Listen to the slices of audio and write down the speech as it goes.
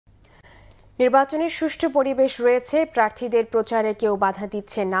নির্বাচনের সুষ্ঠু পরিবেশ রয়েছে, প্রার্থীদের প্রচারে কেউ বাধা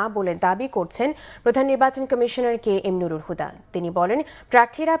দিচ্ছে না বলে দাবি করছেন প্রধান নির্বাচন কমিশনার KM নুরুল হুদা। তিনি বলেন,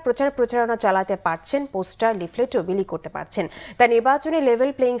 প্রার্থীরা প্রচারণা চালাতে পারছেন, পোস্টার লিফলেটও বিলি করতে পারছেন। তাই নির্বাচনে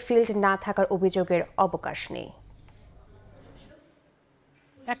লেভেল প্লেইং ফিল্ড না থাকার অভিযোগের অবকাশ নেই।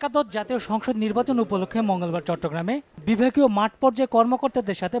 একাদশ জাতীয় সংসদ নির্বাচন উপলক্ষে মঙ্গলবার চট্টগ্রামে বিভাগীয় মাঠ পর্যায়ে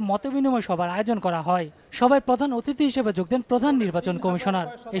কর্মকর্তাদের সাথে মতবিনিময় সভার আয়োজন করা হয়। সভায় প্রধান অতিথি হিসেবে যোগ দেন প্রধান নির্বাচন কমিশনার।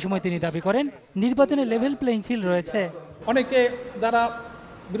 এই সময় তিনি দাবি করেন, নির্বাচনে লেভেল প্লেইং ফিল্ড রয়েছে। অনেকে যারা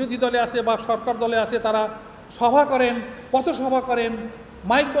বিরোধী দলে আছে বা সরকার দলে আছে তারা সভা করেন, পথসভা করেন,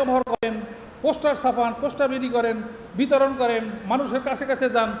 মাইক ব্যবহার করেন, পোস্টার ছাপান, পোস্টার বিলি করেন, বিতরণ করেন, মানুষের কাছে কাছে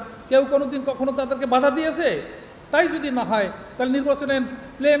যান। কেউ কোনোদিন কখনো তাদেরকে বাধা দিয়েছে? তাই যদি না হয় তাহলে নির্বাচনের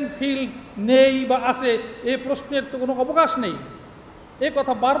প্লেন ফিল্ড নেই বা আছে এই প্রশ্নের তো কোনো অবকাশ নেই। এ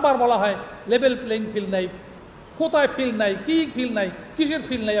কথা বারবার বলা হয়, লেভেল প্লেইং ফিল্ড নাই। কোথায় ফিল্ড নাই, কি ফিল্ড নাই, কিসের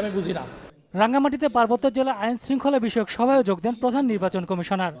ফিল্ড নাই আমি বুঝি না। রাঙ্গামাটিতে পার্বত্য জেলা আইন শৃঙ্খলা বিষয়ক সভায় যোগ দেন প্রধান নির্বাচন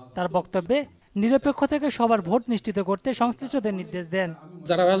কমিশনার। তার বক্তব্যে নিরপেক্ষ থেকে সবার ভোট নিশ্চিত করতে সংশ্লিষ্টদের নির্দেশ দেন।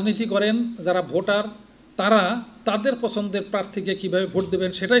 যারা রাজনীতি করেন, যারা ভোটার, তারা তাদের পছন্দের প্রার্থীকে কিভাবে ভোট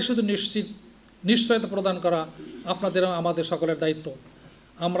দেবেন সেটাই শুধু নিশ্চয়তা প্রদান করা আপনাদের আমাদের সকলের দায়িত্ব।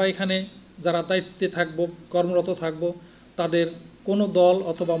 আমরা এখানে যারা দায়িত্বে থাকব, কর্মরত থাকব, তাদের কোনো দল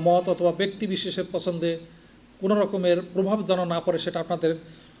অথবা মত অথবা ব্যক্তি বিশেষের পছন্দে কোনো রকমের প্রভাব যেন না পড়ে সেটা আপনাদের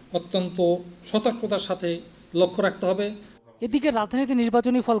অত্যন্ত সতর্কতার সাথে লক্ষ্য রাখতে হবে। এদিকে রাজধানীতে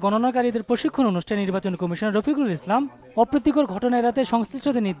নির্বাচনী ফল গণনাকারীদের প্রশিক্ষণ অনুষ্ঠানে নির্বাচন কমিশনার রফিকুল ইসলাম অপ্রীতিকর ঘটনা এড়াতে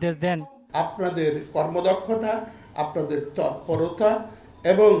সংশ্লিষ্টদের নির্দেশ দেন। আপনাদের কর্মদক্ষতা, আপনাদের তৎপরতা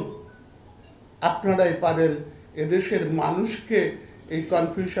এবং আপনারাই পারেন এদেশের মানুষকে এই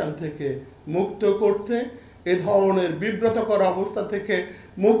কনফিউশন থেকে মুক্ত করতে, এ ধরনের বিব্রতকর অবস্থা থেকে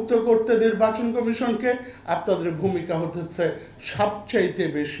মুক্ত করতে নির্বাচন কমিশনকে আপনাদের ভূমিকা হতেছে সবচাইতে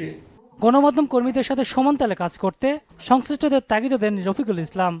বেশি। গণমাধ্যম কর্মীদের সাথে সমান তালে কাজ করতে সংশ্লিষ্টদের তাগিদ দেন রফিকুল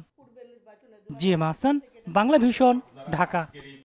ইসলাম। GM Hasan, Bangla vision, Dhaka.